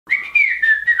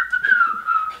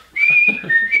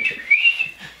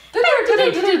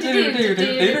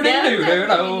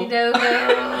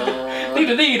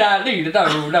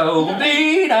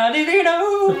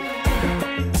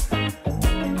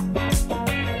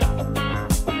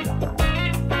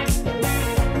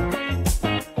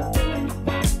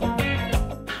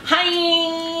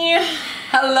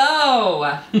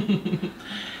Hello!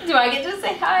 Do I get to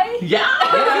say hi? Yeah!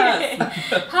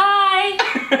 Yes.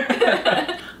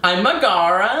 Hi! I'm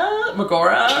Megara.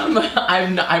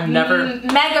 I've never...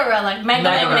 Megara, like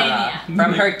Megalomania.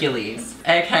 From Hercules.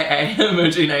 AKA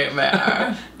Emoji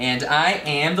Nightmare. And I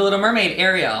am the Little Mermaid,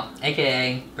 Ariel,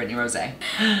 aka Britney Rose.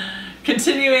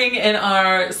 Continuing in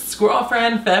our Squirrel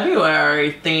Friend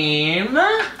February theme.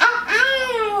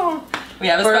 We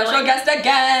have a special guest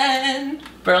again!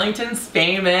 Burlington's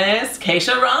famous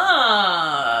Kesha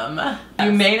Ram.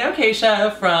 You may know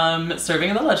Kesha from serving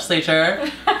in the legislature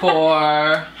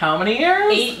for how many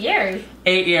years? 8 years.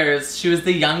 8 years. She was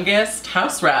the youngest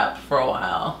House rep for a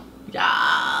while.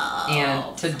 Yeah.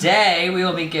 And today we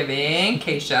will be giving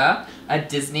Kesha a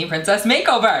Disney princess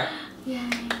makeover. Yay.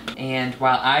 And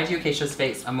while I do Kesha's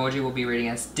face, Emoji will be reading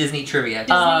us Disney trivia.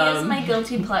 Disney is my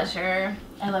guilty pleasure.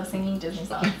 I love singing Disney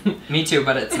songs. Me too,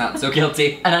 but it's not so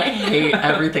guilty. And I hate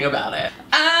everything about it.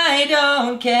 I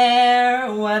don't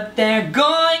care what they're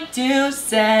going to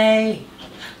say.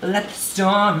 Let the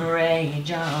storm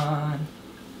rage on.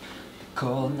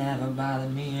 Cold never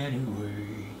bothered me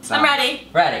anyway. I'm ready.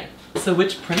 Ready. So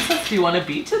which princess do you want to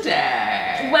be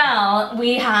today? Well,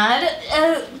 we had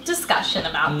a discussion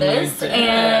about this,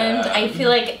 and I feel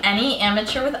like any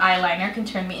amateur with eyeliner can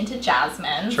turn me into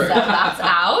Jasmine, True. so that's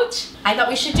out. I thought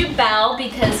we should do Belle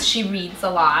because she reads a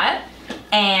lot,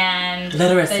 and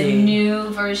Literacy. the new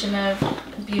version of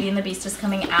Beauty and the Beast is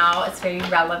coming out. It's very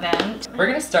relevant. We're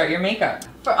gonna start your makeup.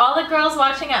 For all the girls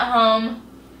watching at home,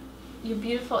 you're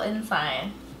beautiful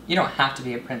inside. You don't have to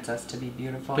be a princess to be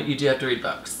beautiful. But you do have to read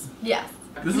books. Yes.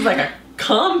 This is like a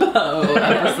combo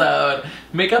episode.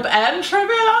 Makeup and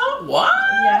trivia? What?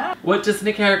 Yeah. What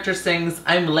Disney character sings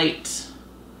I'm late?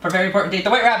 For a very important date,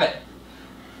 the White Rabbit.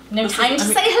 No time to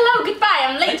say hello, goodbye,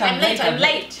 I'm late, I'm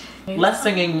late. Less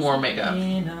singing, more makeup.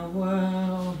 In a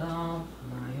world of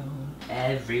my own,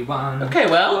 everyone Okay,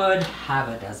 well. would have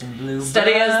a dozen blue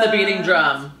Steady as the beating birds.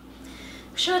 drum.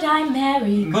 Should I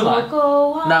marry Mulan.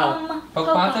 Coco? No.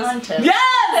 Pocahontas?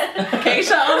 Yes!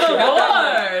 Keisha on the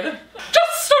board!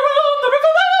 Just around the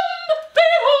riverland,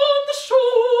 behold the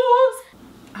shores.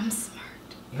 I'm smart.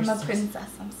 You're I'm a so princess,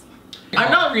 I'm smart.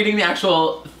 I'm not reading the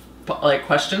actual like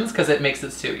questions because it makes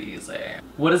it too easy.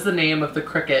 What is the name of the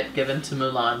cricket given to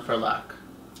Mulan for luck?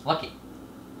 Lucky.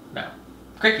 No.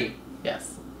 Cricky.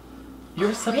 Yes.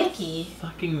 You're such Cricky. a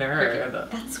fucking nerd.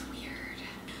 That's weird.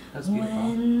 That's beautiful.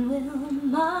 When will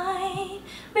my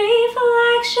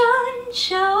reflection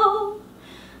show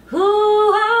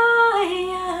who I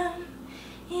am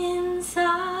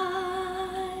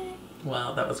inside?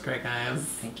 Wow, that was great, guys.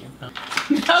 Thank you.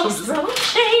 No, Throw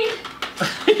shade.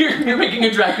 you're making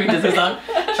a drag queen Disney song.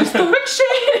 She's throwing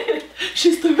shade.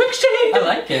 She's throwing shade. I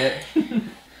like it.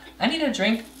 I need a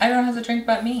drink. Everyone has a drink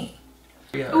but me.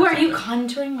 Yeah, Ooh, are you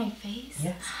contouring my face?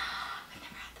 Yes. I've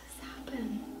never had this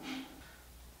happen.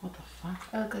 What the fuck?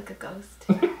 I look like a ghost.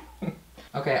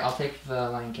 Okay, I'll take the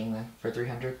Lion King then for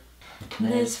 300.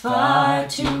 There's far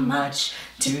too much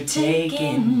to take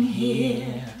in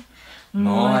here.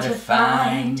 More to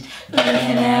find than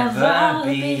can ever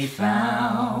be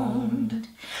found.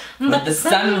 But the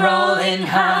sun rolling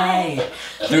high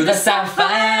through the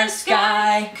sapphire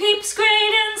sky keeps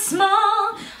great and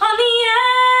small on the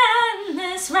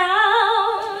endless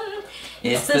round.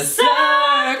 It's the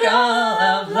circle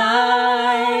of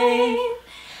life,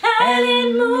 and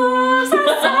it moves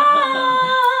us all.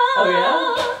 Oh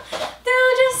yeah?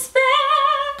 Through despair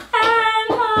and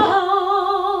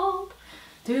hope,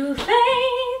 through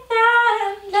faith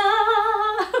and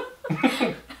love.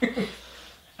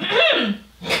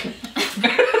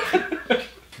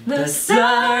 The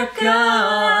circle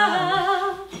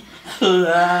of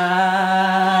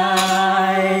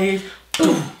life.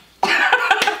 Boom.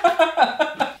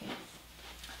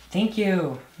 Thank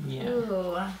you. Yeah.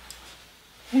 Ooh.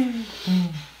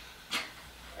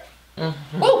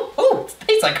 Oh, it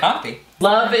tastes like coffee.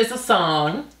 Love is a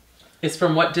Song is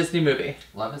from what Disney movie?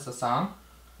 Love is a song.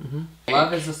 Mm-hmm.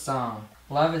 Love is a song.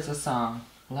 Love is a song.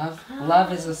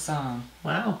 Love is a song.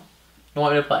 Wow. You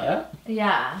want me to play it?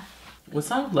 Yeah. What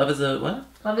song? Love is a what?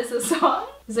 Love is a song?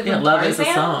 Is it Yeah, from Love is a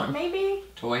Tarzan, Song. Maybe?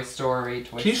 Toy Story.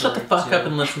 Can you shut the fuck up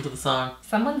and listen to the song?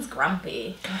 Someone's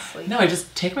grumpy. I'm sleepy. No, I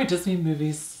just take my Disney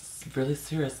movies really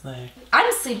seriously.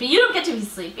 I'm sleepy. You don't get to be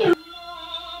sleepy.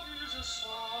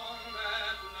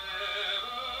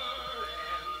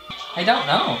 I don't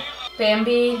know.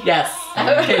 Bambi. Yes.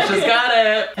 Keisha's got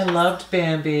it. I loved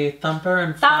Bambi. Thumper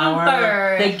and Flower.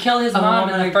 Thumper. They kill his mom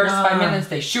in my the first God. 5 minutes.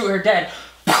 They shoot her dead.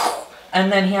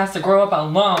 And then he has to grow up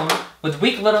alone with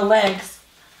weak little legs.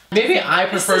 Maybe I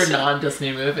prefer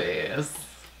non-Disney movies.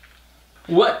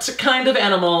 What kind of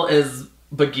animal is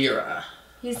Bagheera?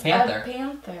 He's A panther. a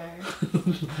panther.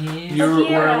 You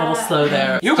were a little slow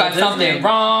there. You got So something Disney-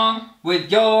 wrong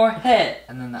with your head.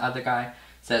 And then the other guy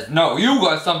says, no, you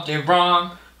got something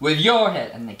wrong with your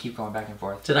head. And they keep going back and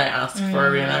forth. Did I ask for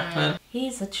a reenactment?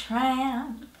 He's a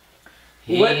tramp.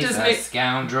 What He's does a make-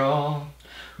 scoundrel,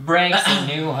 breaks a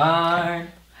new heart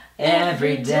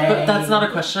every day. But that's not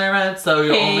a question I read, so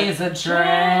you only... He's a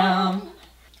tramp.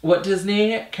 What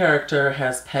Disney character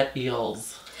has pet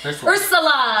eels?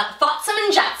 Ursula! Flotsam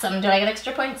and Jetsam. Do I get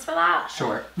extra points for that?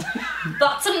 Short.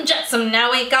 Flotsam and Jetsam. Now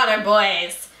we got her,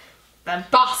 boys. The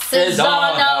boss is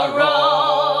on a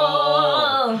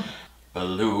roll.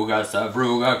 Beluga,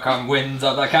 Savruga, come winds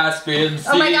of the Caspian Sea.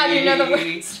 Oh my God, you know the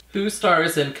words. Who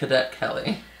stars in Cadet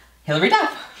Kelly? Hillary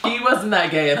Duff. He wasn't that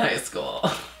gay in high school.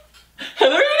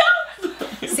 Hillary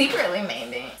Duff! Secretly,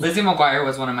 maybe. Lizzie McGuire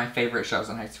was one of my favorite shows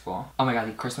in high school. Oh my God,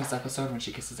 the Christmas episode when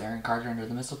she kisses Aaron Carter under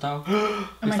the mistletoe. Oh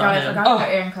my saw God, I him. forgot Oh. about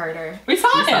Aaron Carter. We saw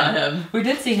You him. saw him. We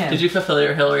did see him. Did you fulfill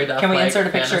your Hillary Duff? Can we like, insert a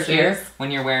picture fantasies? here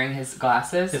when you're wearing his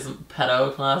glasses? His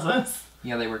pedo glasses?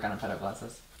 Yeah, they were kind of pedo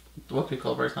glasses. Whoopi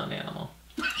Goldberg's not an animal.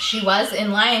 She was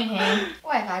in Lion King. Oh,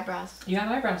 I have eyebrows. You have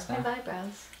eyebrows I have now.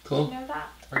 eyebrows. Cool. Did you know that?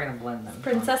 We're gonna blend them.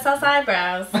 Princess has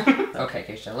eyebrows. Okay,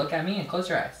 Kesha, look at me and close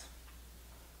your eyes.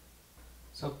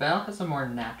 So Belle has a more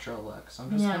natural look, so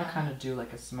I'm just gonna Yeah. kind of do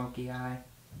like a smoky eye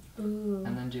Ooh.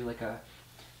 and then do like a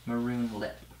maroon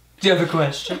lip. Do you have a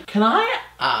question? Can I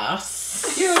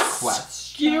ask You a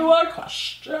question. you a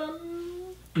question?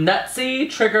 Nutsy,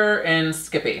 Trigger, and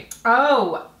Skippy.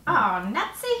 Oh,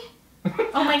 Nutsy.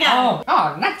 Oh my God.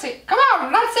 Oh, Nazi! Come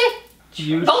on, Nazi!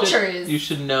 You Vultures. You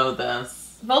should know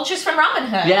this. Vultures from Robin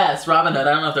Hood. Yes, Robin Hood.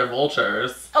 I don't know if they're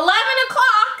vultures. 11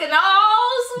 o'clock and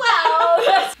all's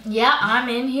well. Yeah, I'm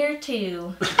in here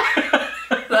too.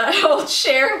 That old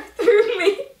sheriff threw me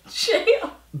in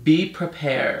jail. Be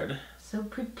prepared. So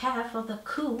prepare for the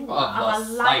coup Of of a a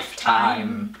lifetime.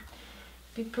 lifetime.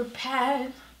 Be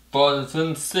prepared. For the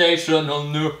sensational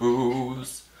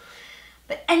news.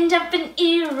 The end of an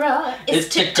era is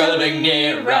It's tickling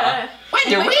nearer. When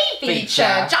do we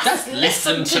feature? Just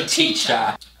listen to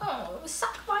teacher. Oh,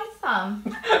 suck my thumb.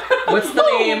 What's the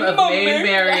name of Mommy. Maid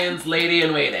Marian's Lady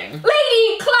in Waiting?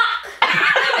 Lady Clock!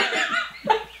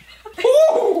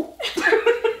 Ooh.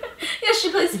 Yeah,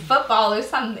 she plays football or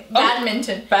something.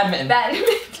 Badminton. Badminton.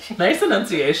 Badminton. Nice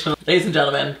enunciation. Ladies and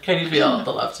gentlemen, can you feel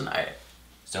the love tonight?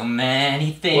 So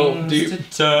many Whoa, things deep. to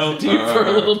tell Deep for a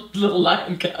her. little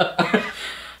lion cup.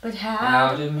 But How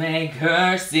how to make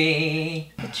her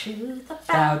see the truth about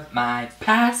about my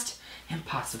past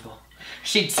impossible.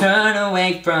 She'd turn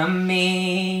away from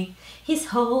me. he's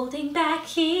holding back,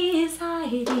 he's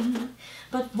hiding.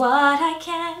 But what I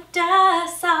can't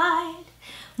decide,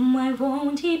 why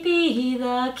won't he be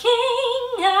the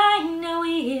king I know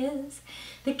he is?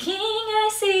 The king I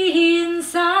see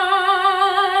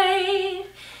inside.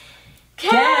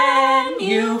 Can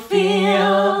you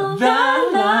feel the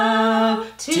love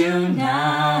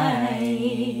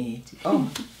tonight?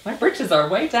 Oh, my britches are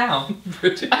way down.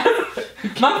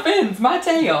 My fins, my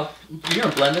tail. You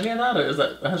gonna blend any of that, or is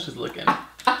that how she's looking?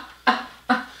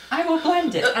 I will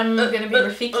blend it. I'm gonna be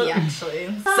Rafiki actually.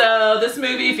 So this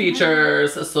movie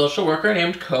features a social worker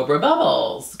named Cobra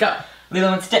Bubbles. Go.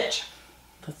 Lilo and Stitch.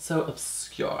 That's so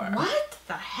obscure. What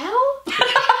the hell?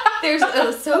 There's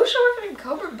a social worker named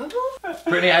Cobra Bubbles?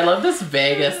 Brittany, I love this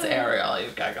Vegas aerial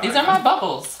you've got going. These are my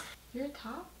bubbles. You're a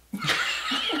top?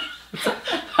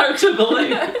 Hard to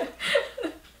believe.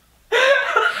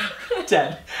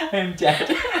 Dead. I'm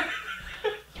dead.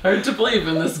 Hard to believe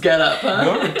in this getup, huh?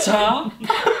 You're a top.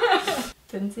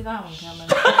 Didn't see that one coming.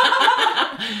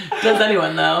 Does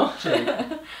anyone though?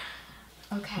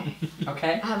 Okay.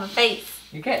 Okay, I have a face.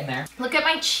 you're getting there. Look at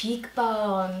my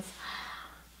cheekbones.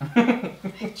 My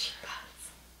cheekbones.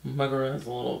 Mugger is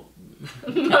a little.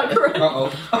 Mugger.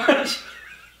 Uh-oh.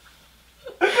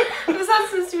 Was that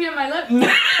supposed to be on my lip?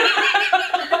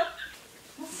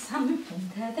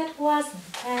 Something that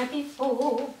wasn't there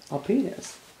before. A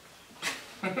penis.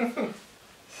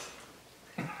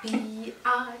 Be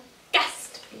our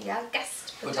guest. Be our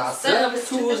guest. Put our service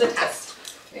to the test.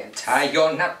 Tie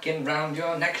your napkin round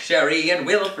your neck, Sherry, and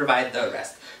we'll provide the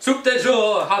rest. Soup de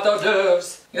jour, hot hors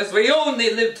d'oeuvres. Yes, we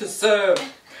only live to serve.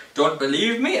 Don't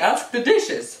believe me? Ask the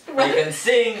dishes. They can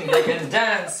sing, they can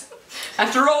dance.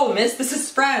 After all, miss, this is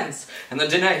France, and the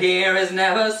dinner here is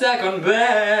never second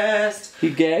best. He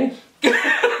gay?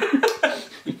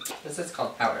 This is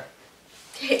called powder.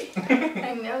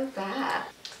 I know that.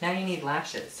 Now you need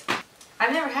lashes.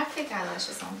 I've never had fake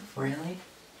eyelashes on before. Really?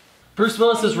 Bruce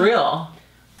Willis is real.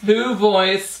 Who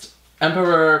voiced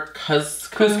Emperor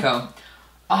Cusco.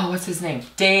 Oh, what's his name?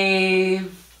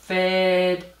 David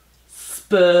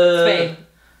Spade.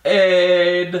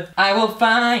 I will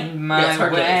find my Yes,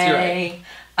 Hercules, way. you're right.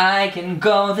 I can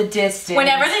go the distance.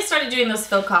 Whenever they started doing those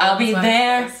Phil Collins I'll be ones,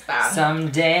 there it was bad.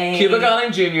 someday. Cuba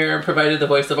Gooding Jr. provided the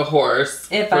voice of a horse.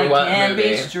 If for I what can movie?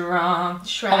 be strong.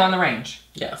 Shrek. Hold on the range.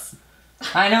 Yes.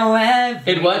 I know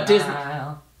every In what Disney-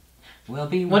 mile will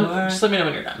be When, worth just let me know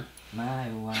when you're done. my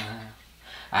while.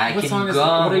 I What can song is go it?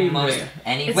 What are you most doing?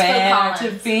 anywhere Collins.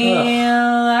 to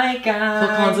feel like Phil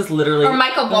Collins I. is literally. Or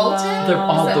Michael Bolton? They're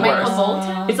all Is the it Michael worst.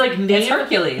 Bolton? It's like name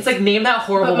Hercules. It's like name that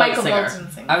horrible But white Michael singer.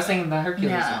 Bolton sings. I was thinking the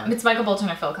Hercules Yeah, one. it's Michael Bolton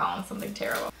or Phil Collins, something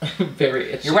terrible.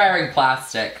 Very itchy. You're wearing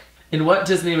plastic. In what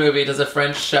Disney movie does a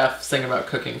French chef sing about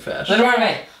cooking fish? Little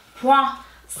Mermaid.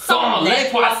 Poisson, les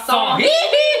poissons.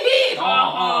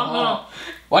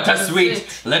 What a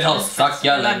sweet little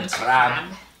succulent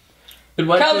crab. In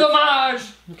what Quel Dis- dommage!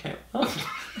 Okay. Oh.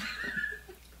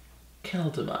 Quel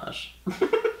dommage.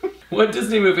 What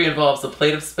Disney movie involves a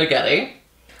plate of spaghetti?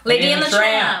 Lady and the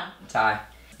Tramp. Tie.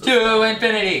 To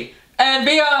infinity and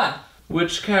beyond.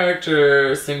 Which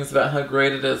character sings about how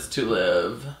great it is to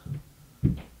live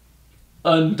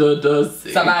under the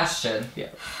sea? Sebastian. Yeah.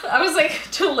 I was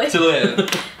like, to live. To live.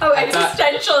 How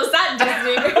existential is that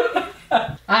Disney?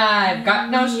 I've got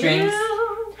no strings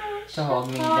to hold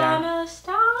me down.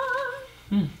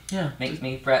 Yeah. Makes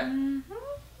me fret.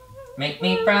 Make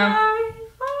me frown.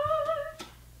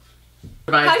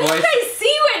 How do you voice. guys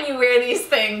see when you wear these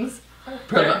things?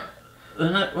 What?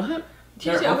 What? Do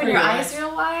you have to open your eyes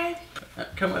real wide?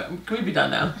 Come on. Can we be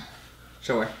done now?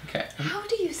 Sure. Okay. How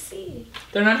do you see?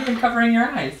 They're not even covering your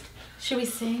eyes. Should we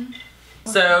sing?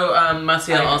 So,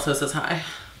 Maciel Hi. also says hi.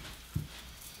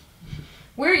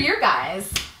 Where are your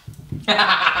guys?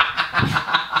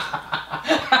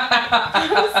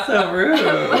 So rude.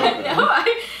 No,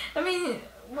 I mean,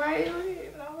 why do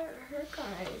we not let her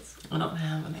guys? I don't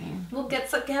have any. We'll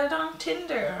get it on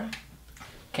Tinder.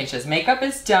 Kesha's makeup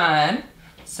is done.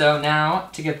 So now,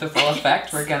 to get the full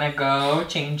effect, we're gonna go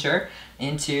change her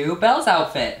into Belle's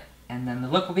outfit. And then the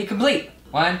look will be complete.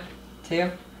 1,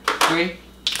 2, 3.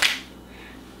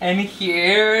 And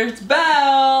here's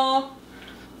Belle!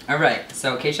 Alright,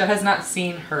 so Kesha has not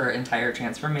seen her entire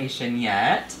transformation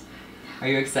yet. Are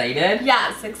you excited?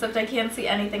 Yes, except I can't see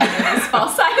anything under these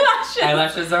false eyelashes.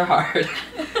 Eyelashes are hard.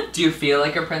 Do you feel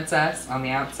like a princess on the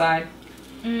outside?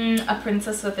 A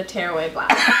princess with a tearaway blouse.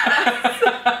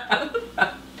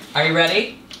 Are you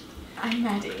ready? I'm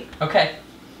ready. Okay,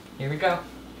 here we go.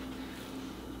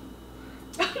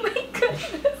 Oh my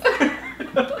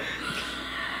goodness.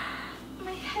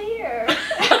 My hair.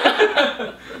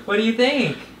 What do you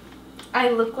think? I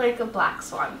look like a black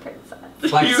swan princess.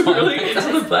 Black You Swan. really is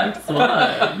a black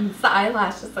swan. It's the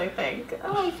eyelashes, I think.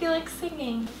 Oh, I feel like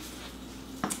singing.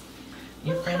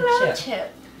 Your friend Hello,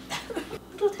 Chip. Chip.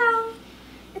 Little town,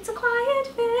 it's a quiet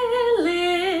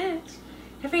village.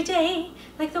 Every day,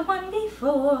 like the one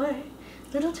before.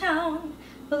 Little town,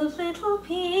 full of little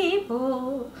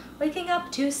people, waking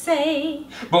up to say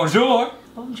Bonjour.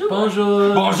 bonjour.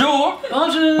 Bonjour. Bonjour.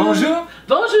 Bonjour. Bonjour.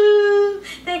 Bonjour.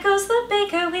 There goes the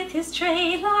baker with his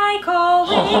tray, like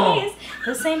always.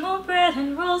 The same old bread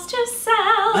and rolls to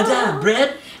sell. Madame,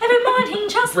 bread. Every morning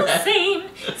just the Bread. same,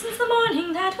 since the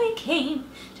morning that we came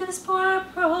to this poor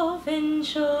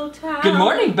provincial town. Good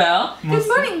morning, Belle. Good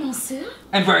morning, monsieur.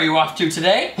 And where are you off to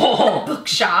today?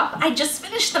 Bookshop. I just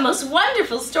finished the most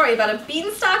wonderful story about a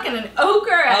beanstalk and an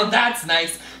ogre and... Oh, that's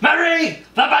nice. Marie,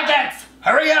 the baguettes.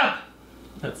 Hurry up.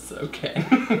 That's okay.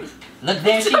 Look,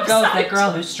 there she So goes, that excited.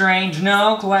 girl who's strange,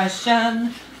 no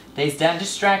question. They stand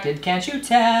distracted, can't you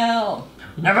tell?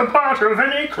 Never part of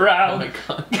any Oh crowd. my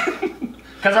god.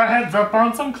 Cause our head's up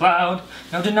on some cloud.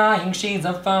 No denying she's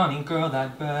a funny girl,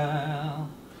 that Belle.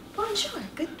 Bonjour,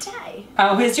 good day.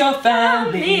 How is your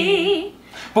family?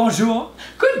 Bonjour,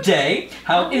 good day.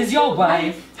 How is your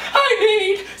wife? I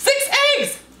need 6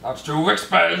 eggs. That's too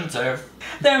expensive.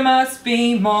 There must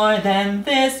be more than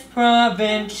this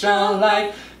provincial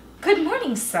life. Good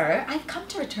morning, sir. I've come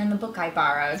to return the book I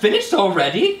borrowed. Finished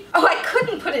already? Oh, I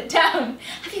couldn't put it down.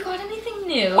 Have you got anything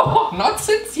new? Oh, not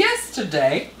since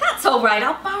yesterday. That's all right.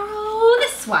 I'll borrow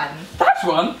this one. That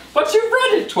one? But you've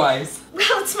read it twice.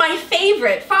 Well, it's my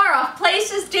favorite. Far off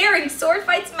places, daring sword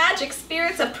fights, magic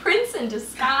spirits, a prince in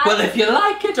disguise. Well, if you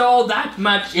like it all that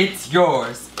much, it's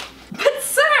yours. But,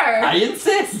 sir, I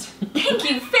insist. thank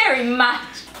you very much.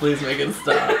 Please make it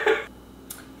stop.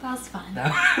 That was fun.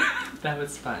 No. That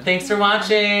was fun. Thanks for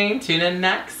watching. Tune in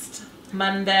next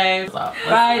Monday.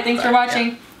 Bye. Thanks for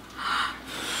watching.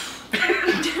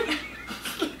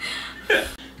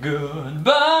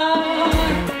 Goodbye.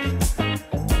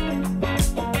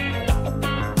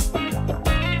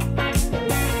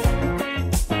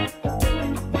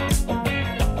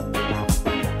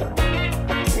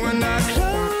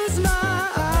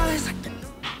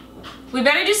 We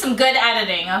better do some good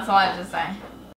editing, that's all I have to say.